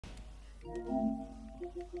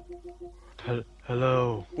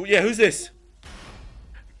Hello. Oh, yeah, who's this?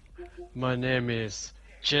 My name is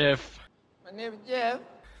Jeff. My name is Jeff.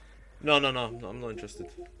 No, I'm not interested.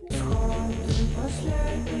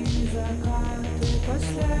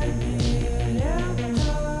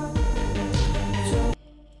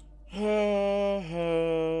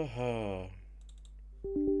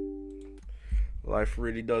 Life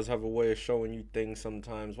really does have a way of showing you things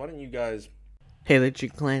sometimes. Why don't you guys... Hey there,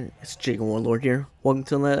 Chicken Clan, it's TheChickenWarlord here. Welcome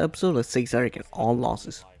to another episode of 6ARAKIN All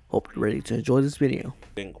Losses. Hope you're ready to enjoy this video.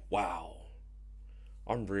 think, wow,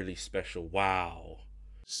 I'm really special, wow.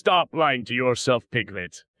 Stop lying to yourself,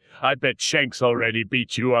 Piglet. I bet Shank's already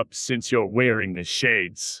beat you up since you're wearing the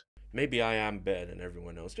shades. Maybe I am better than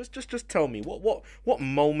everyone else. Just tell me, what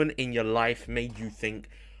moment in your life made you think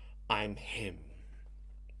I'm him?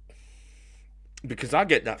 Because I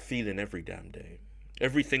get that feeling every damn day.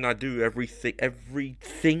 Everything I do,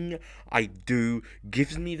 everything I do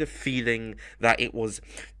gives me the feeling that it was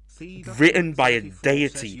written by a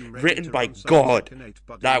deity, written by God,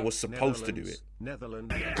 that I was supposed to do it.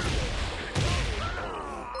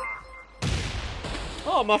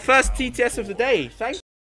 Oh, my first TTS of the day. Thank you.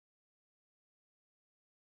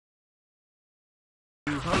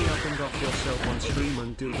 Hurry up and off yourself on stream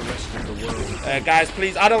and do the rest of the world. Guys,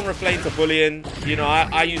 please, I don't refrain to bullying. You know,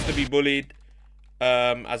 I used to be bullied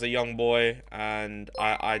as a young boy, and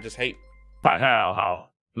I just hate... How?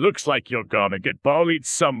 Looks like you're gonna get bullied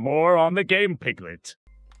some more on the game, Piglet.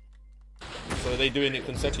 So are they doing it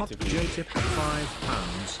consecutively? J tip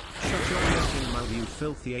 £5. Shut your fucking mouth, you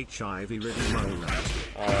filthy HIV-ridden mole rat.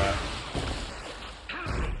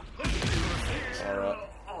 Alright.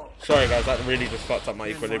 Sorry guys, that really just fucked up my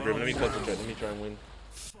equilibrium. Let me concentrate, let me try and win.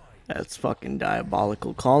 That's fucking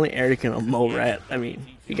diabolical. Calling Arakin a mole rat. I mean,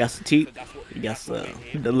 he got the teeth, he got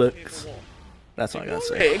the looks. That's all I gotta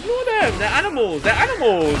say. Hey, ignore them. They're animals. They're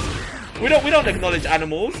animals. We don't acknowledge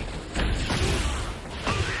animals.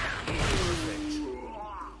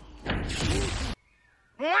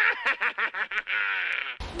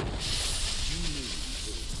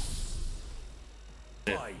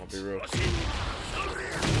 Yeah, I'll be real.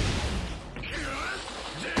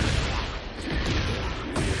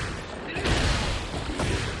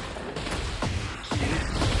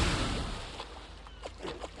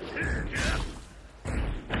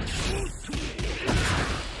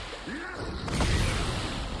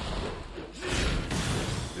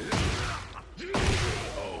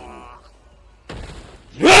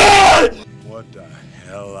 What the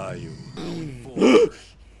hell are you?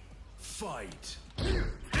 Fight!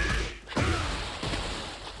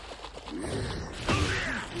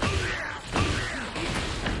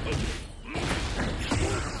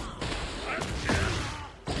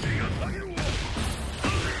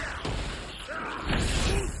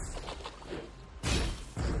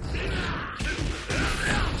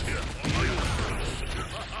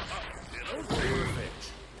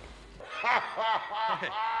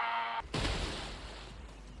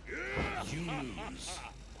 You lose.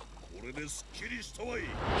 これですっきりしたわい。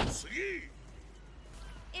次。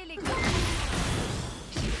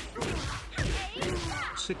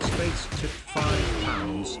Six base tip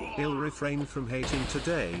 £5. He'll refrain from hating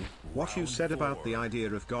today. What you said about the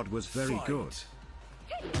idea of God was very good.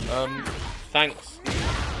 Thanks,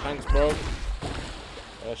 bro.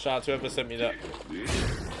 Shout out to whoever sent me that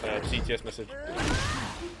TTS message.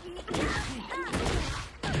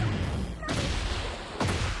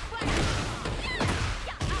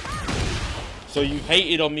 So you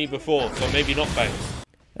hated on me before, so maybe not thanks.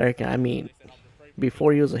 Arakin, I mean,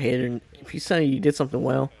 before he was a hater, if he said you did something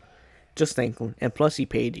well, just thank him. And plus, he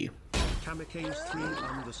paid you.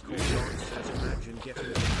 Kamikaze3_God says imagine getting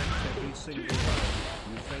to protect every single time.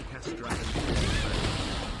 You fake ass dragon.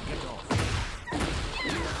 Get off.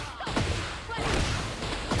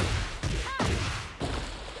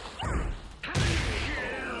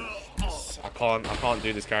 I can't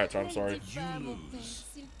do this character, I'm sorry. You lose.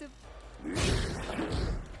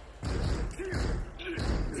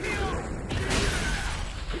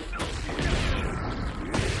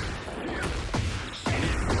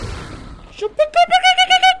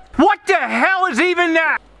 What the hell is even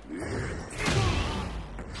that?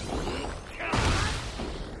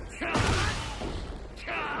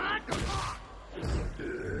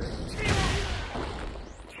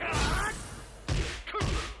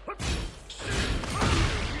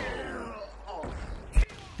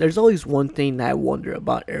 There's always one thing that I wonder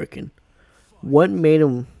about Arakin. What made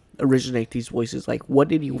him originate these voices? Like, what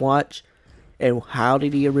did he watch? And how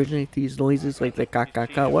did he originate these noises? Like the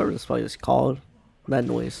ka-ka-ka, whatever this place is called. That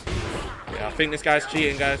noise. Yeah, I think this guy's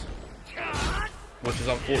cheating, guys. Which is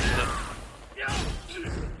unfortunate.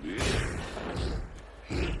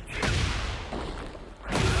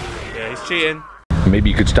 Yeah, he's cheating. Maybe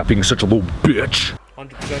you could stop being such a little bitch.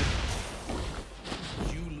 100%.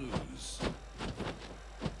 You lose.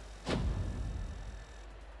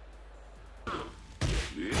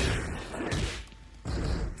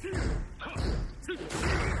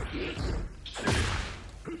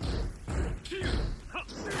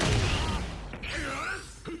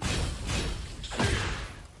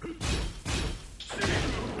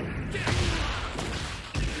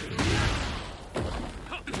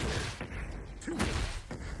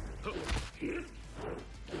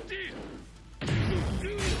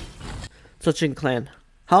 So Chicken Clan,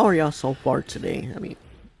 how are y'all so far today? I mean,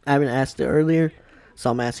 I haven't asked it earlier, so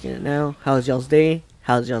I'm asking it now. How's y'all's day?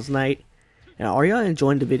 How's y'all's night? And are y'all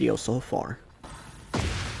enjoying the video so far?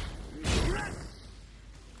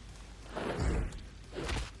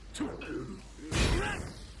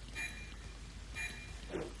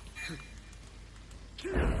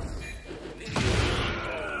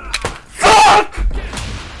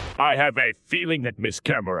 I have a feeling that Miss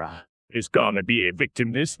Camera is gonna be a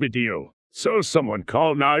victim this video. So someone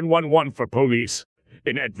call 911 for police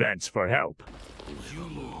in advance for help. You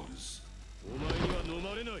lose.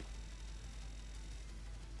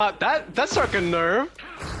 That's like a nerve.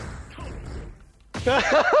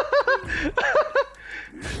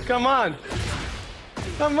 Come on.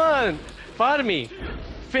 Come on. Fight me.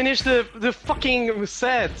 Finish the fucking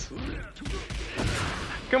set.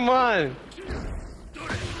 Come on.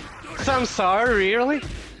 I'm sorry, really?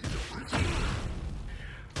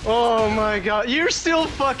 Oh my god, you're still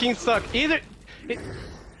fucking stuck.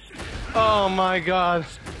 Oh my god.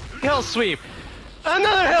 Hell sweep.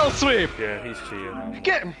 Another hell sweep! Yeah, he's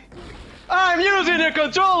cheating. I'm using the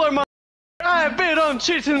controller, my. I've been on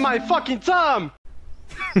cheating my fucking thumb!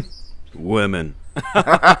 Women.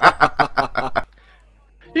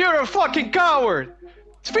 You're a fucking coward!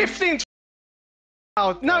 It's 15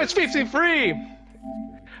 out, now it's 15 free!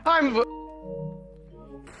 I'm.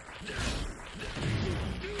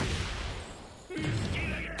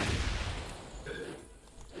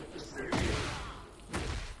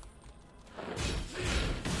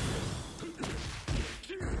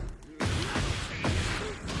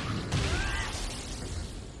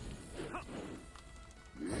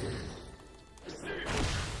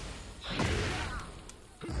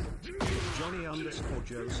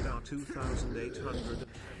 Johnny_Joe*2800.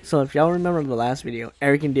 So if y'all remember the last video,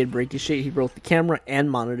 Arakin did break his shit. He broke the camera and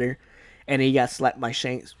monitor, and he got slapped by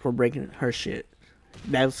Shanks for breaking her shit.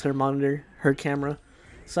 That was her monitor, her camera.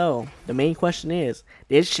 So the main question is,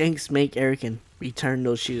 did Shanks make Arakin return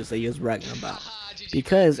those shoes that he was bragging about?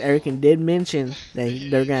 Because Arakin did mention that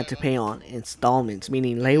they're gonna have to pay on installments,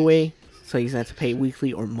 meaning layaway. So he's gonna have to pay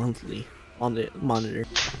weekly or monthly on the monitor.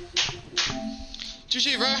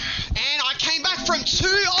 GG, bro. And I came back from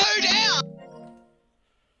 2-0 down.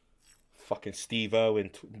 Fucking Steve Irwin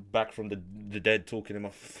back from the dead talking in my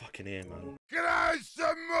fucking ear, man. Can I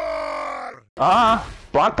some more?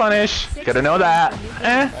 Block punish. Gotta know that. I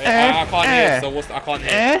can't hear, so what's I can't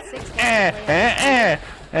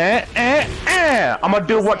hear. I'm gonna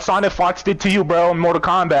do what Sonic Fox did to you, bro, in Mortal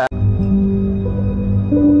Kombat.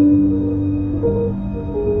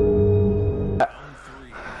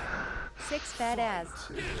 Six fat ass.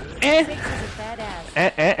 Six is a fat ass.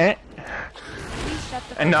 Please shut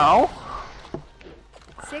the fuck No. up.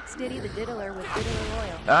 Six Diddy the Diddler with Diddler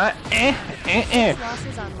Royal. Six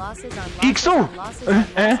losses on losses on losses on losses on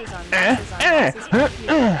losses on losses on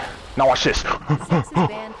losses. Now watch this. Six is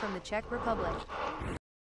banned from the Czech Republic.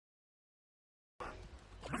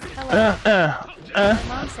 Hello. My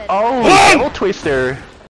mom said. Oh, Devil Twister.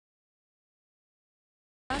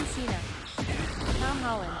 John Cena. Tom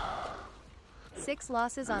Holland. Six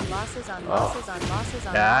losses on losses on losses on losses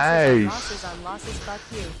on Nice. losses on losses. Fuck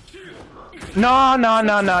you. No.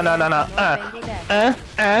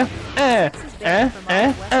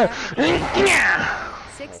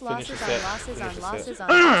 Six losses on losses on losses on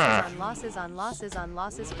losses on losses on losses on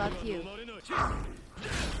losses. Fuck you.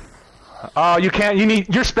 Oh, you can't.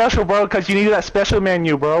 You're special, bro, because you need that special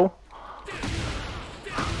menu, bro.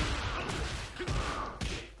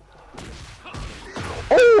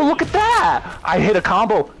 Oh, look at that! I hit a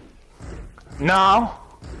combo. No.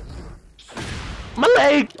 My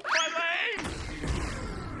leg.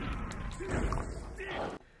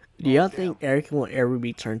 Do y'all think Arakin will ever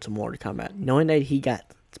return to Mortal Kombat, knowing that he got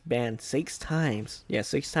banned 6 times? Yeah,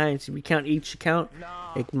 6 times. If we count each account,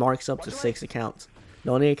 it marks up to 6 accounts.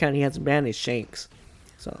 The only account he hasn't banned is Shank's.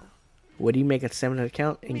 So, would he make a 7th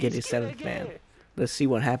account and get his 7th ban? Let's see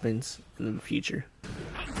what happens in the future.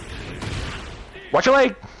 Watch your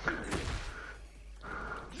leg.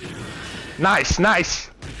 Nice.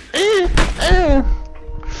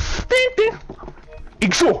 Ding ding.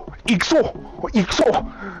 EXO.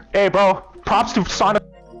 Hey, bro. Props to Sonic.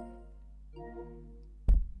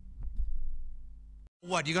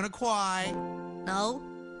 What, you gonna cry? No?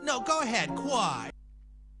 No, go ahead, cry.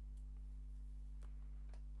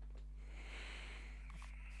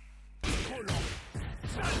 You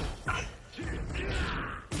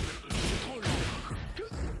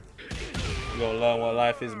gonna learn what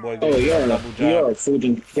life is, boy. Oh, you're a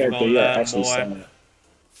fooding character. You're actually boy. saying.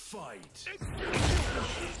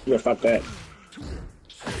 Yeah, fuck that.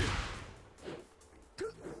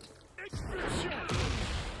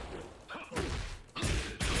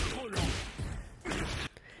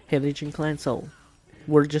 Hey, Legion Clan, so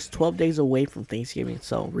we're just 12 days away from Thanksgiving,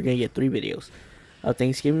 so we're gonna get 3 videos. A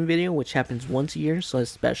Thanksgiving video, which happens once a year, so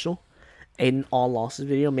it's special. An all losses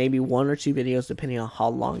video, maybe 1 or 2 videos depending on how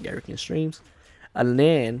long Erican streams. And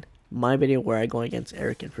then my video where I go against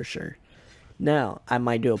Erican for sure. Now, I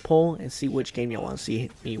might do a poll and see which game you want to see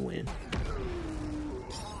me win.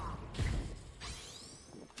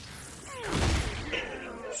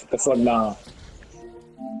 The fuck now.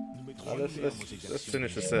 Let's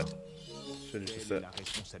finish the set. Finish the set.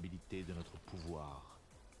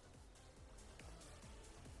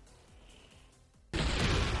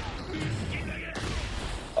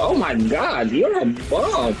 Oh my god, you're a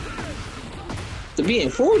bum. To be in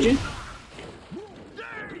Fusion.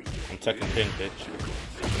 I'm taking King, bitch.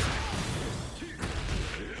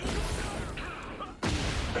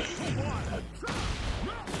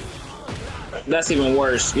 That's even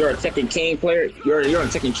worse. You're a Tekken King player. You're a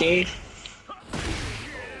Tekken King.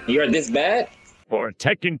 You're this bad. For a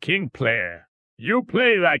Tekken King player, you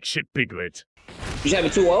play like shit, Piglet. You have me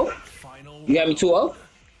 2-0. You have me 2-0.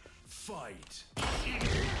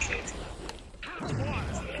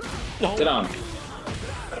 Sit down.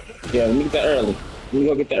 Yeah, let me get that early. Let me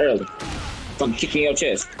go get that early. Fucking kick you in your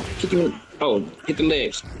chest. Kick you in. Oh, hit the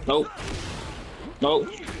legs. Nope. Nope.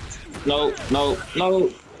 No, no, no.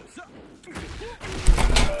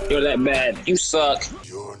 You're that bad. You suck.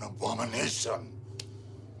 You're an abomination.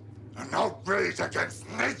 An outrage against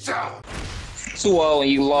nature. 2-0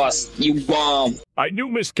 and you lost. You bum. I knew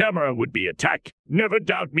Miss Camera would be attacked. Never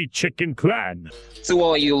doubt me, Chicken Clan.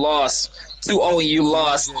 2-0 and you lost. 2-0 and you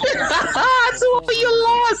lost. 2-0 and you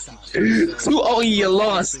lost. 2-0 and you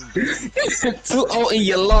lost. 2-0 and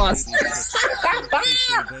you lost.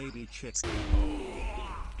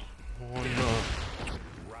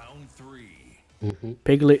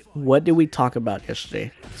 Piglet, what did we talk about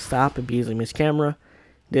yesterday? Stop abusing Miss Camera.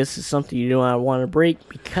 This is something you do not want to break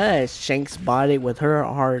because Shanks bought it with her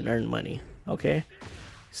hard-earned money. Okay?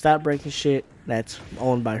 Stop breaking shit that's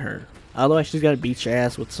owned by her. Otherwise, she's got to beat your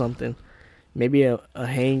ass with something. Maybe a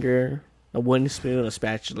hanger, a wooden spoon, a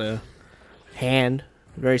spatula, hand.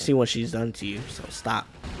 You've already seen what she's done to you, so stop.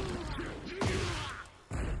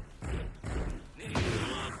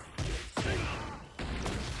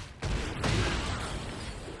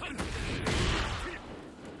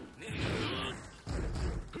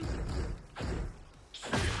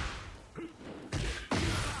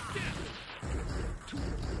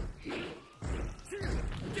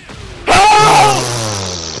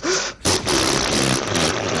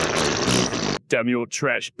 Damn your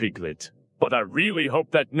trash, Piglet. But I really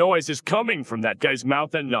hope that noise is coming from that guy's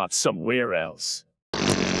mouth and not somewhere else.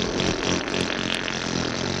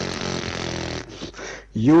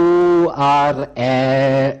 You are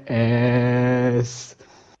ass.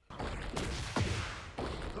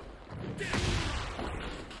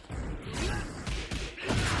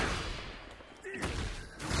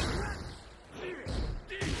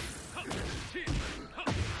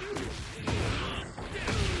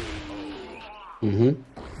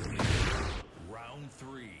 Round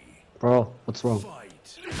 3. Bro, what's wrong?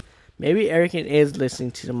 Maybe Erican is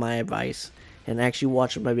listening to my advice and actually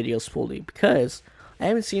watching my videos fully because I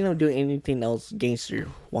haven't seen him do anything else gangster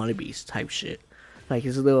wannabes type shit. Like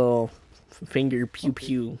his little finger pew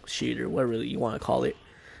pew shit or whatever you want to call it.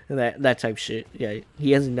 That type shit. Yeah,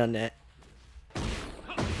 he hasn't done that.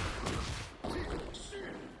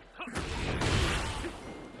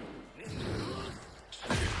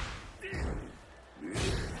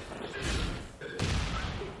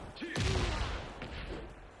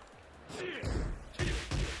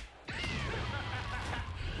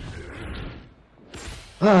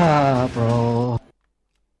 Ah, bro.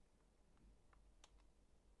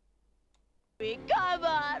 Come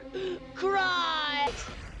on, cry.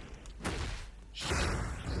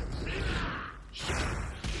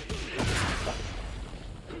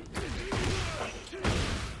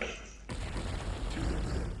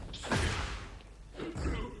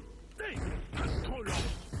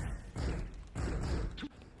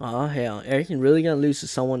 Oh hell, Eric really gonna lose to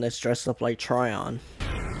someone that's dressed up like Tryon.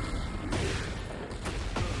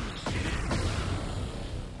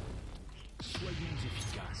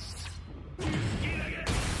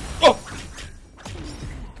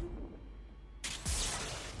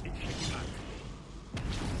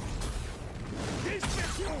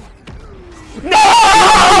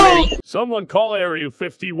 No! Someone call Area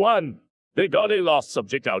 51. They got a lost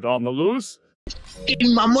subject out on the loose. Give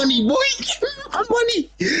me my money, boy. Give me my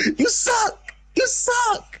money. You suck. You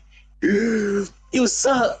suck. You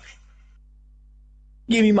suck.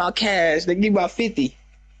 Give me my cash. They give me my 50.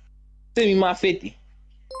 Send me my 50.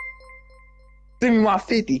 Send me my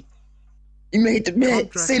 50. You made the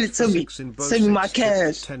bet. Send it to me. Send me my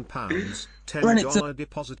cash. £10. Run it $10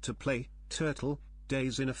 deposit to play. Turtle.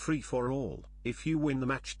 Days in a free-for-all. If you win the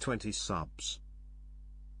match, 20 subs.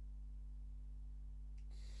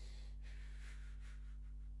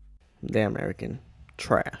 Damn American.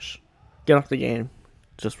 Trash. Get off the game.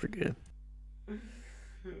 Just for good.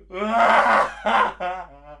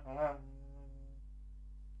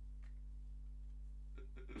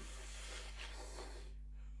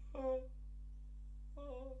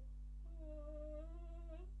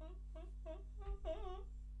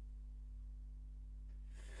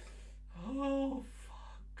 Oh,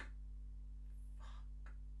 fuck.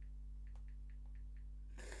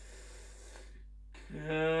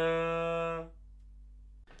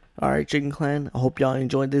 Alright, Chicken Clan, I hope y'all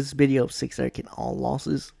enjoyed this video of 6ARAKIN all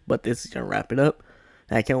losses, but this is gonna wrap it up,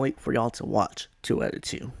 and I can't wait for y'all to watch 2 out of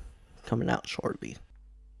 2 coming out shortly.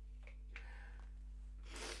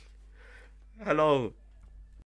 Hello,